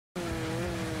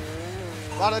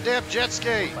On a damn jet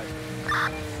ski!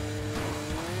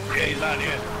 Yeah, he's not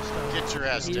here. Get your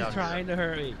ass He's down trying here. to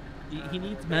hurt me. He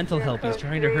needs mental help. He's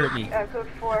trying to hurt me. Code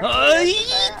 4. No!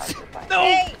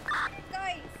 Hey!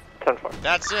 Nice!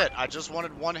 That's it. I just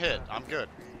wanted one hit. I'm good.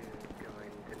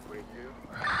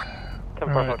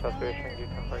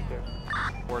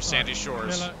 Or Sandy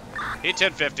Shores. He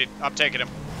 1050. I'm taking him.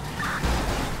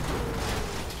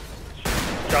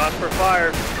 Shots for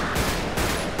fire.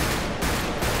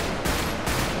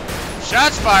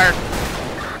 Shots fired.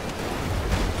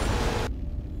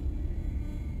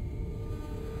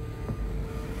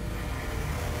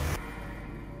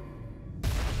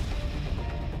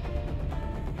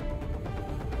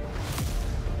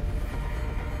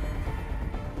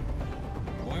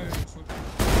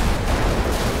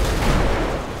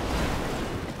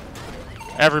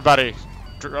 Everybody,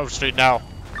 Grove Street now.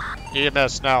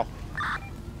 EMS now.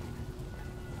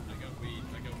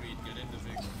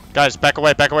 Guys, back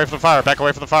away from the fire, back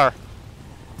away from the fire.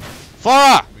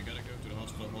 Flora! We gotta go to the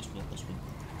hospital.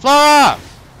 Flora!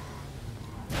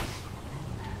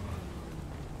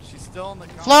 She's still in the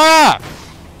car. Flora!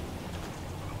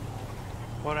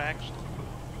 What actually?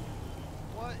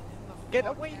 What in the Get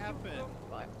fuck away happened?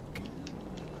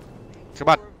 Come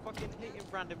on. We're fucking hitting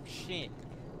random shit.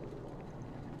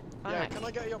 Yeah, can I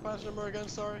get your passenger number again,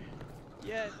 sorry?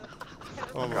 Yeah.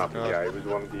 Oh my Copy. god. Yeah, he was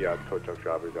one of the tow truck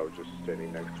drivers that was just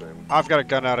standing next to him. I've got a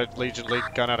gun out at Legion.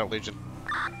 Gun out at Legion.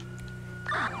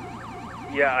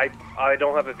 Yeah, I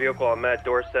don't have a vehicle. I'm at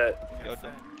Dorset.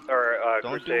 Or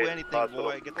Don't Crusade do anything, Hospital.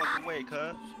 boy. Get out the way,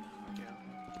 cuz.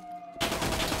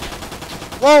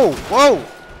 Whoa! Whoa!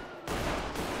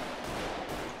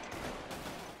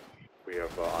 We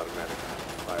have automatic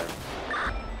fire.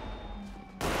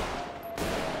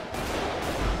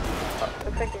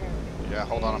 Yeah,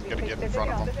 hold on. I'm gonna get in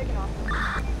front of them.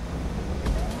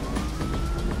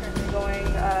 Currently going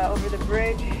over the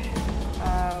bridge,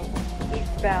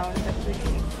 eastbound, I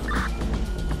believe.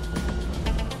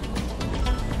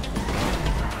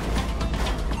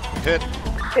 Hit.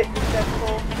 Hit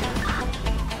successful.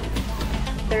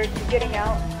 They're getting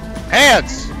out.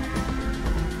 Hands!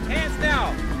 Hands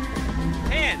now!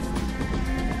 Hands!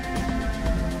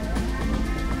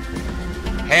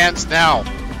 Hands now.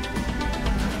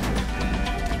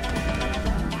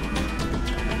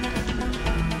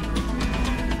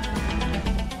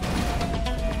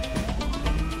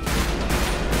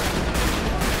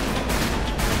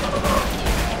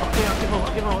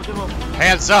 I'll give him.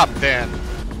 Hands up, then.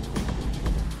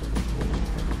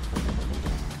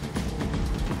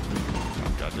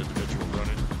 I've got an individual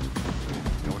running,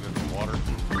 going in the water.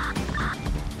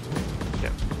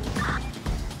 Yeah.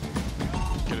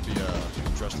 Gonna be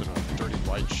dressed in a dirty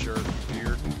white shirt,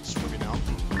 beard, swimming out.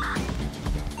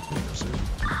 Here soon.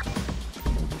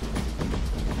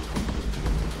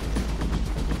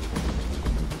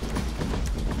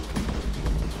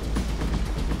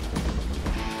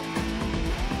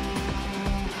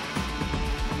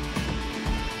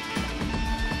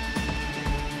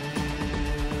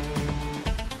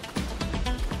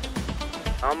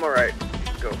 I'm alright.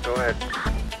 Go ahead.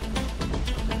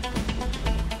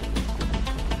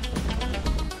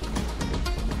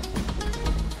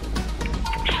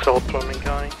 South Fleming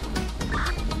County.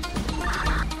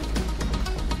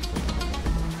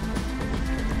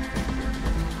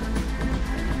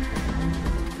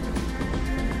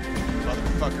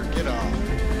 Motherfucker, get off.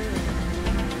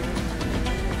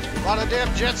 On a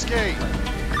damn jet ski.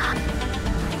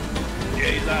 Yeah,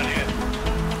 he's not here.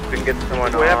 We can get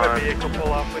someone We on. have a vehicle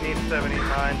pull off. We need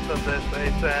 79, so this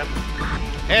ASAP.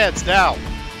 Heads down.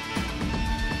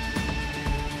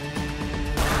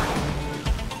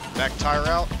 Back tire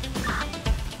out.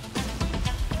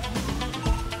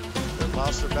 They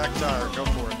lost their back tire. Go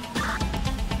for it.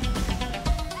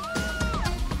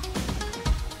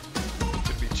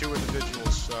 Could be two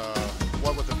individuals.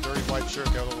 One with a dirty white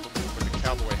shirt, the other with a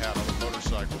cowboy hat on a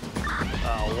motorcycle.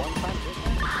 One time.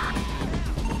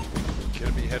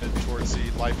 Gonna be headed towards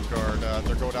the lifeguard.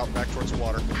 They're going out back towards the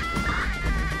water.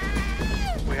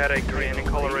 We had a green in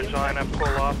Color Regina pull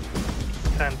off.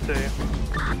 10-2.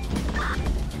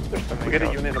 We get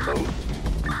a unit of boat.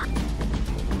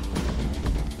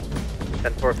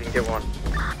 10-4 if you can get one.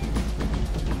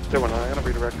 0-9, I'm gonna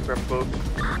redirect to grab a boat.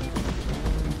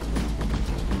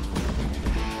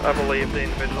 I believe the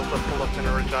individuals that pulled up in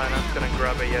Regina is gonna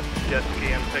grab a jet ski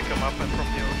and pick them up and from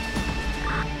the ocean.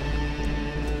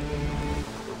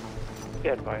 Be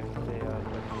advised, the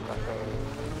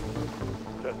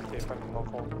jet ski from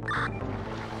local.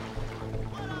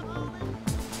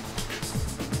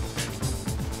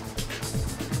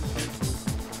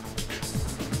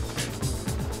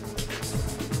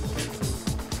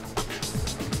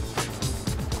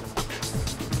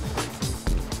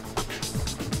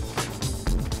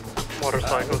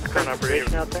 Motorcycle's gonna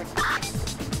breathe. out there?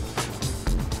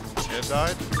 Ted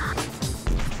died?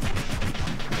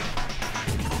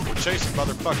 We're chasing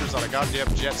motherfuckers on a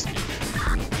goddamn jet ski.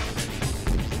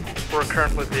 We're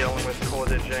currently dealing with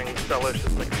codaging,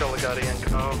 Delicious McFilligutty and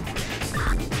Co.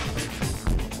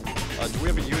 Do we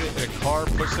have a unit in a car?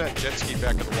 Push that jet ski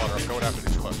back in the water. I'm going after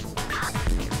these fucks.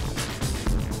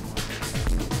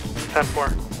 10-4.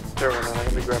 There, I'm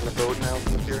gonna be grabbing a boat now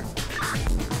from the pier.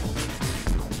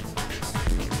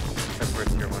 That's where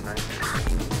Pier 19.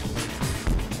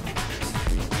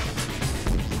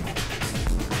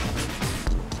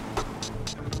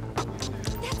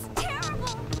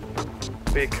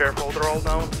 Be careful, they're all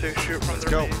known to shoot from Let's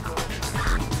their go. vehicle.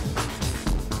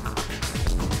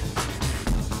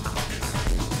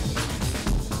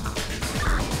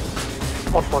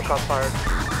 Multiple shots fired.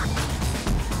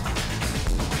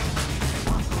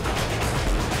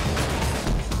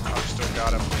 I've still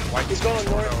got him. White He's going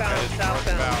Tornado northbound, headed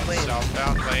southbound lane.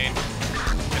 Southbound lane.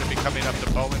 Gonna be coming up to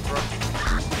Bolingbrook.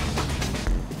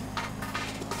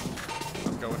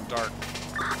 I'm going dark.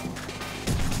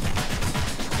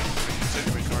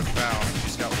 Continuing northbound.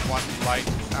 He's got one light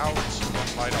out,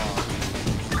 one light on.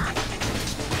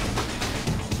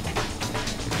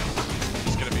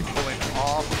 He's gonna be pulling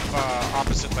off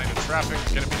opposite lane of traffic.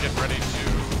 Gonna be getting ready to.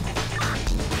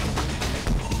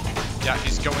 Yeah,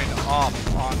 he's going off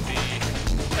on the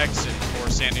exit for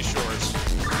Sandy Shores.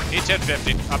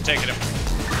 E1050, I'm taking him.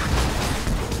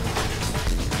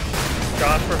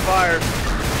 Shots for fire.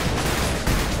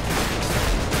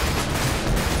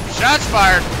 Shots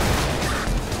fired!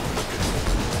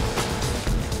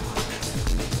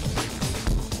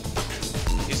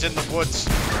 He's in the woods.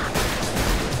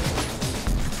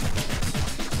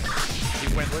 He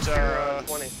went,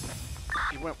 20.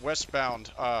 he went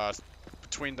westbound,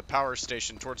 between the power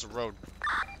station towards the road.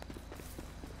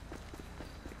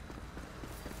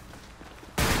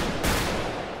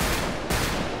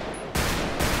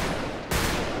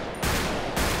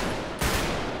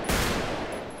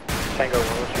 Tango 1,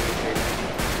 what's your ETA?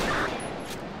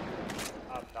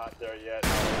 I'm not there yet.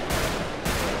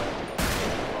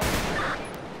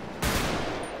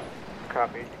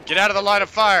 Copy. Get out of the line of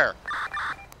fire!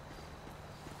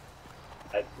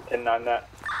 At 10-9 that.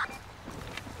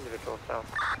 Vehicle south.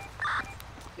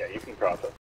 Yeah, you can cross it.